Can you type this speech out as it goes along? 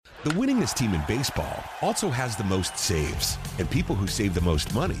The winningest team in baseball also has the most saves, and people who save the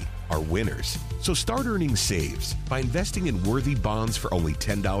most money are winners. So start earning saves by investing in worthy bonds for only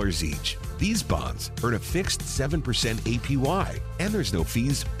 $10 each. These bonds earn a fixed 7% APY, and there's no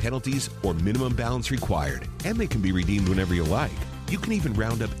fees, penalties, or minimum balance required, and they can be redeemed whenever you like. You can even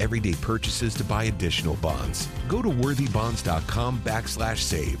round up everyday purchases to buy additional bonds. Go to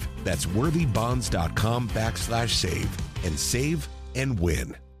worthybonds.com/save. That's worthybonds.com/save and save and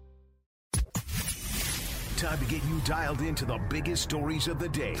win. Time to get you dialed into the biggest stories of the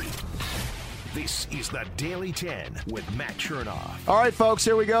day. This is the Daily 10 with Matt Chernoff. All right, folks,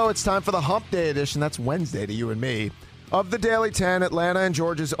 here we go. It's time for the Hump Day edition. That's Wednesday to you and me. Of the Daily 10, Atlanta and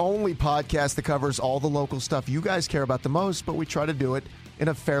Georgia's only podcast that covers all the local stuff you guys care about the most, but we try to do it in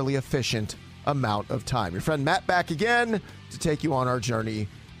a fairly efficient amount of time. Your friend Matt back again to take you on our journey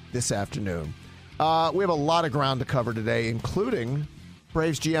this afternoon. We have a lot of ground to cover today, including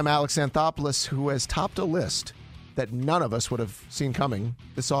Braves GM Alex Anthopoulos, who has topped a list that none of us would have seen coming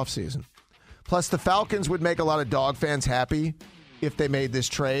this offseason. Plus, the Falcons would make a lot of dog fans happy if they made this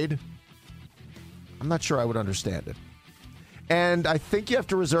trade. I'm not sure I would understand it. And I think you have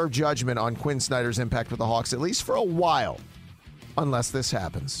to reserve judgment on Quinn Snyder's impact with the Hawks, at least for a while, unless this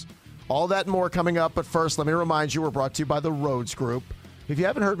happens. All that and more coming up, but first, let me remind you, we're brought to you by the Rhodes Group. If you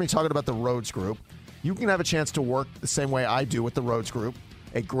haven't heard me talking about the Rhodes Group, you can have a chance to work the same way I do with the Rhodes Group,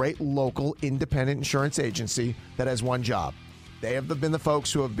 a great local independent insurance agency that has one job. They have been the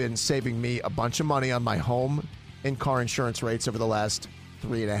folks who have been saving me a bunch of money on my home and car insurance rates over the last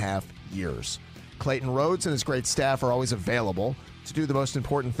 3.5 years. Clayton Rhodes and his great staff are always available to do the most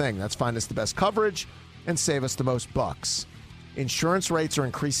important thing. That's find us the best coverage and save us the most bucks. Insurance rates are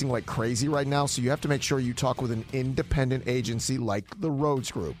increasing like crazy right now, so you have to make sure you talk with an independent agency like the Rhodes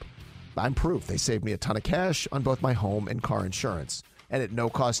Group. I'm proof they saved me a ton of cash on both my home and car insurance. And at no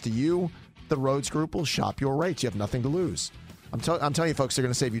cost to you, the Rhodes Group will shop your rates. You have nothing to lose. I'm telling you, folks, they're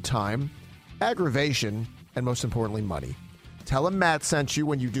going to save you time, aggravation, and most importantly, money. Tell them Matt sent you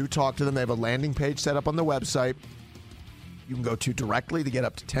when you do talk to them. They have a landing page set up on the website you can go to directly to get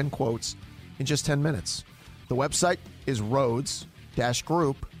up to 10 quotes in just 10 minutes. The website is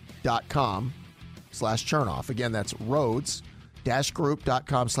rhodes-group.com/Chernoff. Again, that's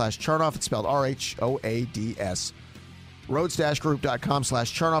rhodes-group.com/Chernoff. It's spelled RHOADS.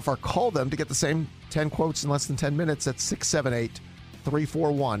 Rhodes-group.com/Chernoff, or call them to get the same 10 quotes in less than 10 minutes at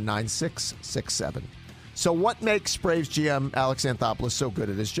 678-341-9667. So what makes Braves GM Alex Anthopoulos so good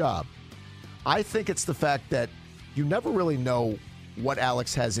at his job? I think it's the fact that you never really know what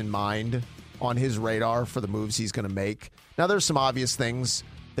Alex has in mind on his radar for the moves he's going to make. Now, there's some obvious things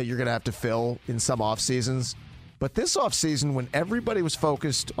that you're going to have to fill in some off seasons, but this off season, when everybody was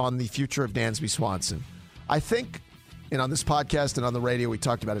focused on the future of Dansby Swanson, I think, and on this podcast and on the radio we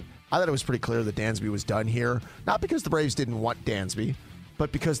talked about it, I thought it was pretty clear that Dansby was done here, not because the Braves didn't want Dansby,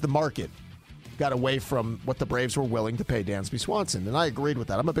 but because the market got away from what the Braves were willing to pay Dansby Swanson. And I agreed with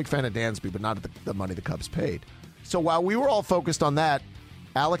that. I'm a big fan of Dansby, but not at the money the Cubs paid. So while we were all focused on that,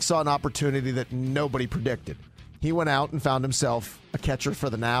 Alex saw an opportunity that nobody predicted. He went out and found himself a catcher for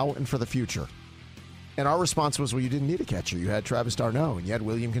the now and for the future. And our response was, well, you didn't need a catcher. You had Travis d'Arnaud and you had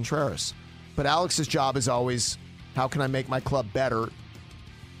William Contreras. But Alex's job is always, how can I make my club better,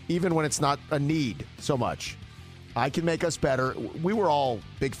 even when it's not a need so much? I can make us better. We were all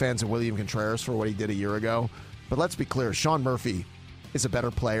big fans of William Contreras for what he did a year ago. But let's be clear, Sean Murphy is a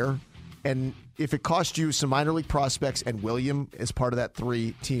better player. And if it cost you some minor league prospects and William as part of that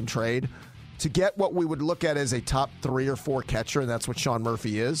 3-team trade, to get what we would look at as a top 3 or 4 catcher, and that's what Sean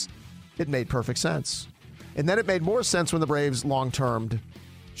Murphy is, it made perfect sense. And then it made more sense when the Braves long-termed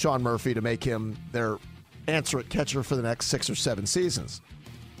Sean Murphy to make him their answer at catcher for the next 6 or 7 seasons.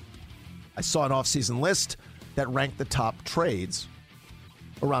 I saw an offseason list that ranked the top trades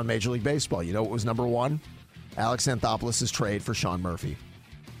around Major League Baseball. You know what was number 1? Alex Anthopoulos' trade for Sean Murphy.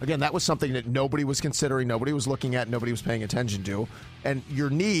 Again, that was something that nobody was considering, nobody was looking at, nobody was paying attention to. And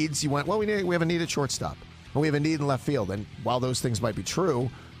your needs, you went, well, we have a need at shortstop, and we have a need in left field. And while those things might be true,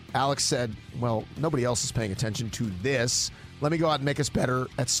 Alex said, well, nobody else is paying attention to this. Let me go out and make us better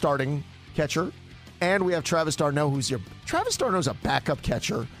at starting catcher. And we have Travis d'Arnaud, Travis d'Arnaud's a backup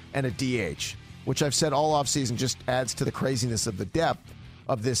catcher and a DH, which I've said all offseason just adds to the craziness of the depth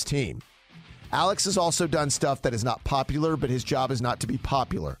of this team. Alex has also done stuff that is not popular, but his job is not to be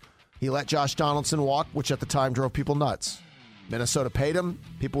popular. He let Josh Donaldson walk, which at the time drove people nuts. Minnesota paid him.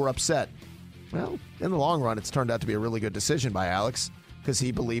 People were upset. Well, in the long run, it's turned out to be a really good decision by Alex because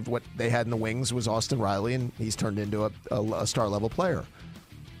he believed what they had in the wings was Austin Riley, and he's turned into a star-level player.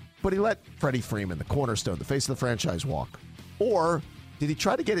 But he let Freddie Freeman, the cornerstone, the face of the franchise, walk. Or Did he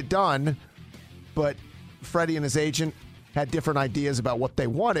try to get it done, but Freddie and his agent had different ideas about what they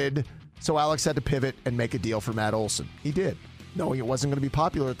wanted, so Alex had to pivot and make a deal for Matt Olson. He did, knowing it wasn't going to be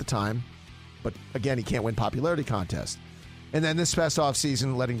popular at the time, but again, he can't win popularity contests. And then this past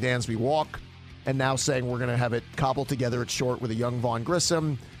offseason, letting Dansby walk, and now saying we're going to have it cobbled together at short with a young Vaughn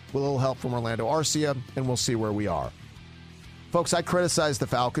Grissom, with a little help from Orlando Arcia, and we'll see where we are. Folks, I criticize the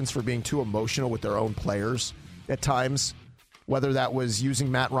Falcons for being too emotional with their own players at times, whether that was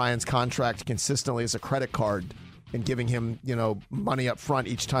using Matt Ryan's contract consistently as a credit card and giving him, money up front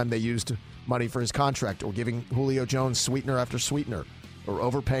each time they used money for his contract, or giving Julio Jones sweetener after sweetener, or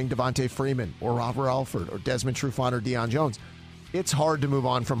overpaying Devontae Freeman, or Robert Alford, or Desmond Trufant, or Deion Jones. It's hard to move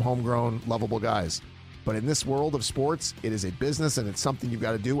on from homegrown, lovable guys. But in this world of sports, it is a business, and it's something you've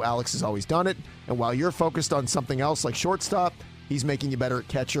got to do. Alex has always done it. And while you're focused on something else like shortstop, he's making you better at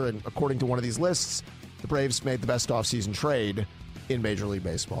catcher. And according to one of these lists, the Braves made the best offseason trade in Major League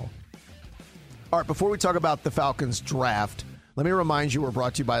Baseball. All right, before we talk about the Falcons draft, let me remind you we're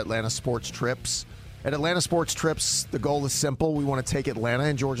brought to you by Atlanta Sports Trips. At Atlanta Sports Trips, the goal is simple. We want to take Atlanta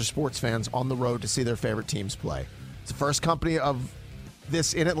and Georgia sports fans on the road to see their favorite teams play. It's the first company of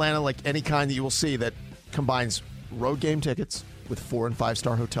this in Atlanta, like any kind that you will see, that combines road game tickets with 4- and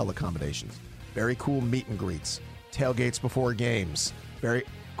 5-star hotel accommodations. Very cool meet and greets, tailgates before games, very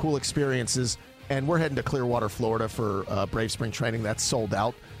cool experiences. And we're heading to Clearwater, Florida for Brave Spring Training. That's sold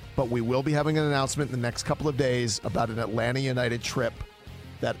out. But we will be having an announcement in the next couple of days about an Atlanta United trip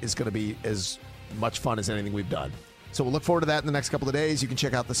that is going to be as much fun as anything we've done. So we'll look forward to that in the next couple of days. You can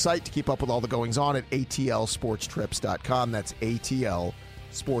check out the site to keep up with all the goings-on at atlsportstrips.com. That's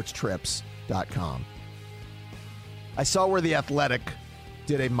atlsportstrips.com. I saw where The Athletic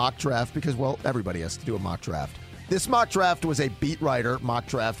did a mock draft because, well, everybody has to do a mock draft. This mock draft was a beat writer mock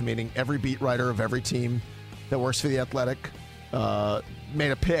draft, meaning every beat writer of every team that works for The Athletic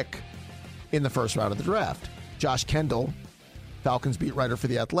made a pick in the first round of the draft. Josh Kendall, Falcons beat writer for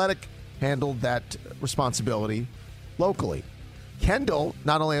The Athletic, handled that responsibility locally. Kendall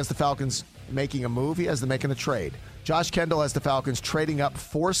not only has the Falcons making a move, he has them making a trade. Josh Kendall has the Falcons trading up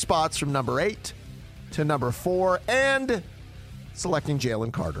 4 spots from number 8 to number 4 and selecting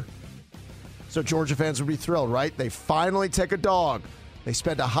Jalen Carter. So Georgia fans would be thrilled, right? They finally take a dog. They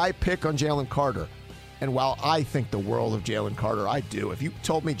spent a high pick on Jalen Carter. And while I think the world of Jalen Carter, I do. If you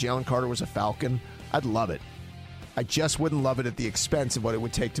told me Jalen Carter was a Falcon, I'd love it. I just wouldn't love it at the expense of what it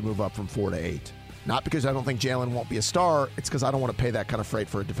would take to move up from 4 to 8. Not because I don't think Jalen won't be a star. It's because I don't want to pay that kind of freight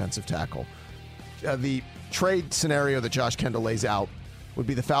for a defensive tackle. The trade scenario that Josh Kendall lays out would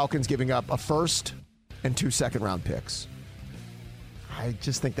be the Falcons giving up a first and 2 second-round picks. I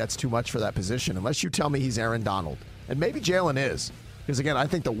just think that's too much for that position, unless you tell me he's Aaron Donald. And maybe Jalen is. Because, again, I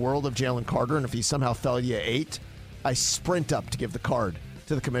think the world of Jalen Carter, and if he somehow fell to you 8, I sprint up to give the card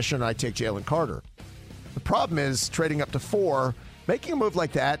to the commissioner, and I take Jalen Carter. The problem is trading up to 4, making a move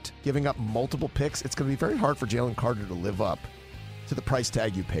like that, giving up multiple picks, it's going to be very hard for Jalen Carter to live up to the price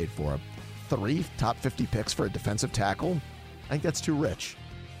tag you paid for him. 3 top 50 picks for a defensive tackle? I think that's too rich.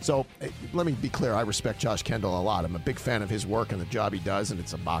 So let me be clear, I respect Josh Kendall a lot. I'm a big fan of his work and the job he does, and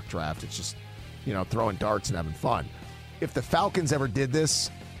it's a mock draft. It's just, throwing darts and having fun. If the Falcons ever did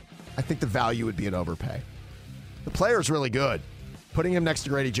this, I think the value would be an overpay. The player's really good. Putting him next to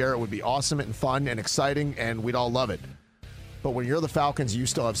Grady Jarrett would be awesome and fun and exciting, and we'd all love it. But when you're the Falcons, you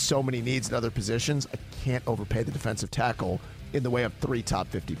still have so many needs in other positions. I can't overpay the defensive tackle in the way of 3 top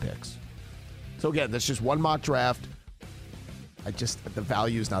 50 picks. So again, that's just one mock draft. The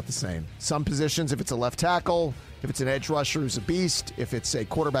value is not the same. Some positions, if it's a left tackle, if it's an edge rusher who's a beast, if it's a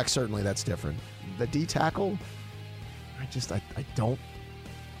quarterback, certainly that's different. The D tackle, I don't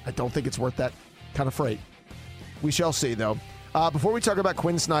think it's worth that kind of freight. We shall see, though. Before we talk about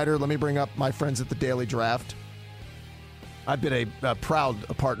Quinn Snyder, let me bring up my friends at the Daily Draft. I've been a proud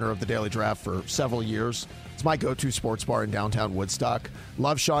partner of the Daily Draft for several years. It's my go-to sports bar in downtown Woodstock.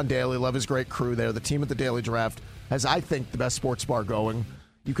 Love Sean Daly, love his great crew there. The team at the Daily Draft has, I think, the best sports bar going.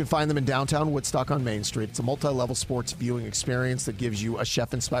 You can find them in downtown Woodstock on Main Street. It's a multi-level sports viewing experience that gives you a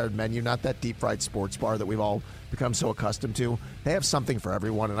chef-inspired menu, not that deep-fried sports bar that we've all become so accustomed to. They have something for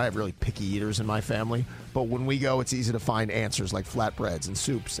everyone, and I have really picky eaters in my family. But when we go, it's easy to find answers like flatbreads and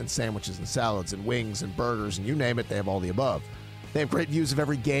soups and sandwiches and salads and wings and burgers, and you name it, they have all the above. They have great views of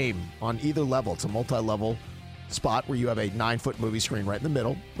every game on either level. It's a multi-level spot where you have a 9-foot movie screen right in the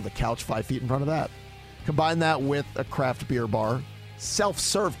middle with a couch 5 feet in front of that. Combine that with a craft beer bar,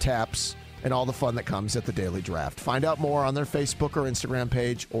 self-serve taps, and all the fun that comes at the Daily Draft. Find out more on their Facebook or Instagram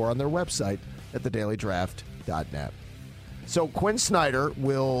page or on their website at thedailydraft.net. So Quinn Snyder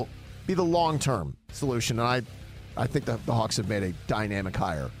will be the long-term solution, and I I think the Hawks have made a dynamic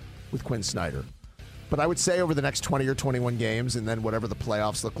hire with Quinn Snyder. But I would say over the next 20 or 21 games, and then whatever the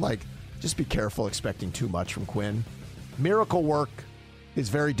playoffs look like, just be careful expecting too much from Quinn. Miracle work is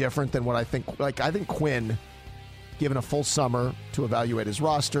very different than what I think. Like, I think Quinn, given a full summer to evaluate his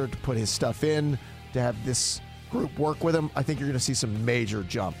roster, to put his stuff in, to have this group work with him, I think you're going to see some major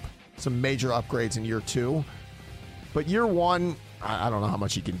upgrades in year 2. But year 1, I don't know how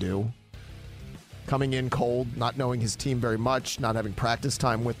much he can do. Coming in cold, not knowing his team very much, not having practice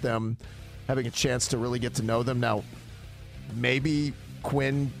time with them, having a chance to really get to know them. Now, maybe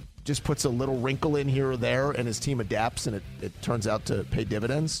Quinn just puts a little wrinkle in here or there and his team adapts and it turns out to pay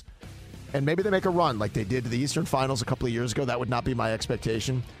dividends. And maybe they make a run like they did to the Eastern Finals a couple of years ago. That would not be my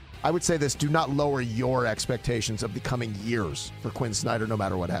expectation. I would say this: do not lower your expectations of the coming years for Quinn Snyder, no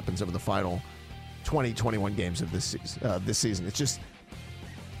matter what happens over the final 20, 21 games of this season.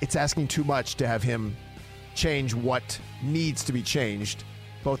 It's asking too much to have him change what needs to be changed,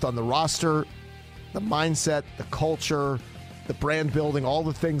 both on the roster, the mindset, the culture, the brand building, all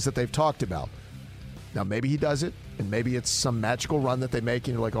the things that they've talked about. Now, maybe he does it, and maybe it's some magical run that they make,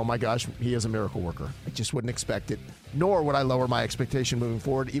 and you're like, oh my gosh, he is a miracle worker. I just wouldn't expect it, nor would I lower my expectation moving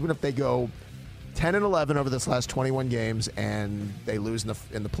forward, even if they go 10-11 over this last 21 games and they lose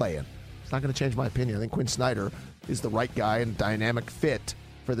in the play-in. It's not going to change my opinion. I think Quinn Snyder is the right guy and dynamic fit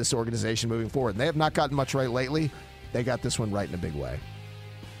for this organization moving forward. And they have not gotten much right lately. They got this one right in a big way.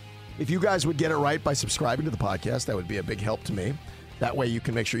 If you guys would get it right by subscribing to the podcast, that would be a big help to me. That way you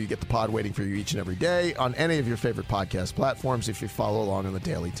can make sure you get the pod waiting for you each and every day on any of your favorite podcast platforms if you follow along on the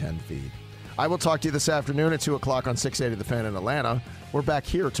Daily 10 feed. I will talk to you this afternoon at 2 o'clock on 680 The Fan in Atlanta. We're back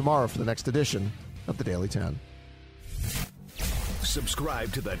here tomorrow for the next edition of the Daily 10.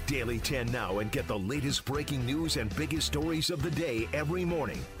 Subscribe to the Daily 10 now and get the latest breaking news and biggest stories of the day every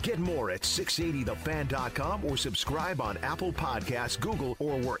morning. Get more at 680thefan.com or subscribe on Apple Podcasts, Google,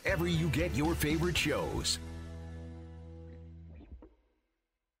 or wherever you get your favorite shows.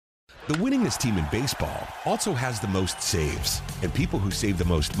 The winningest team in baseball also has the most saves, and people who save the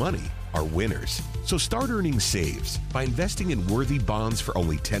most money are winners. So start earning saves by investing in worthy bonds for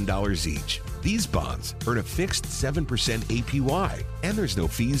only $10 each. These bonds earn a fixed 7% APY, and there's no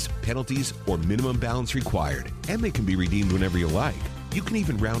fees, penalties, or minimum balance required, and they can be redeemed whenever you like. You can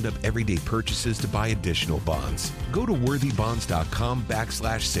even round up everyday purchases to buy additional bonds. Go to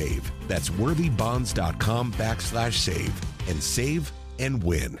worthybonds.com/save. That's worthybonds.com/save and save and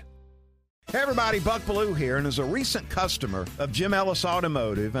win. Hey everybody, Buck Bellew here, and as a recent customer of Jim Ellis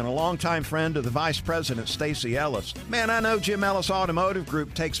Automotive and a longtime friend of the Vice President, Stacy Ellis, man, I know Jim Ellis Automotive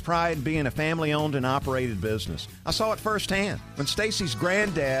Group takes pride in being a family-owned and operated business. I saw it firsthand. When Stacy's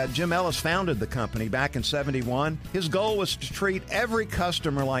granddad, Jim Ellis, founded the company back in '71, his goal was to treat every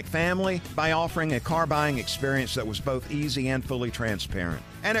customer like family by offering a car buying experience that was both easy and fully transparent.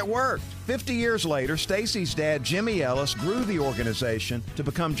 And it worked. 50 years later, Stacy's dad, Jimmy Ellis, grew the organization to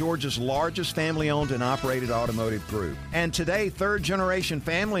become Georgia's largest family-owned and operated automotive group. And today, third-generation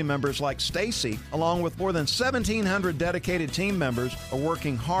family members like Stacy, along with more than 1,700 dedicated team members, are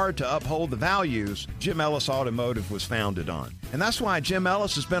working hard to uphold the values Jim Ellis Automotive was founded on. And that's why Jim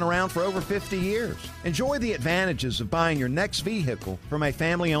Ellis has been around for over 50 years. Enjoy the advantages of buying your next vehicle from a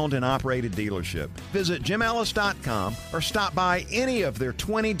family-owned and operated dealership. Visit jimellis.com or stop by any of their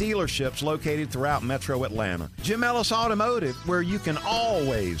 20 dealerships located throughout Metro Atlanta. Jim Ellis Automotive, where you can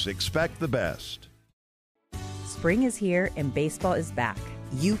always expect the best. Spring is here and baseball is back.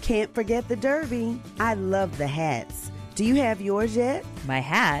 You can't forget the Derby. I love the hats. Do you have yours yet? My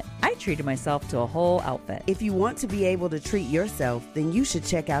hat? I treated myself to a whole outfit. If you want to be able to treat yourself, then you should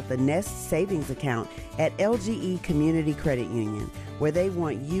check out the Nest Savings Account at LGE Community Credit Union, where they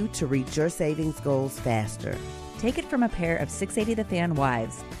want you to reach your savings goals faster. Take it from a pair of 680 The Fan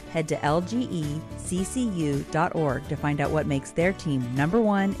wives. Head to lgeccu.org to find out what makes their team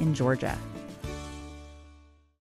 #1 in Georgia.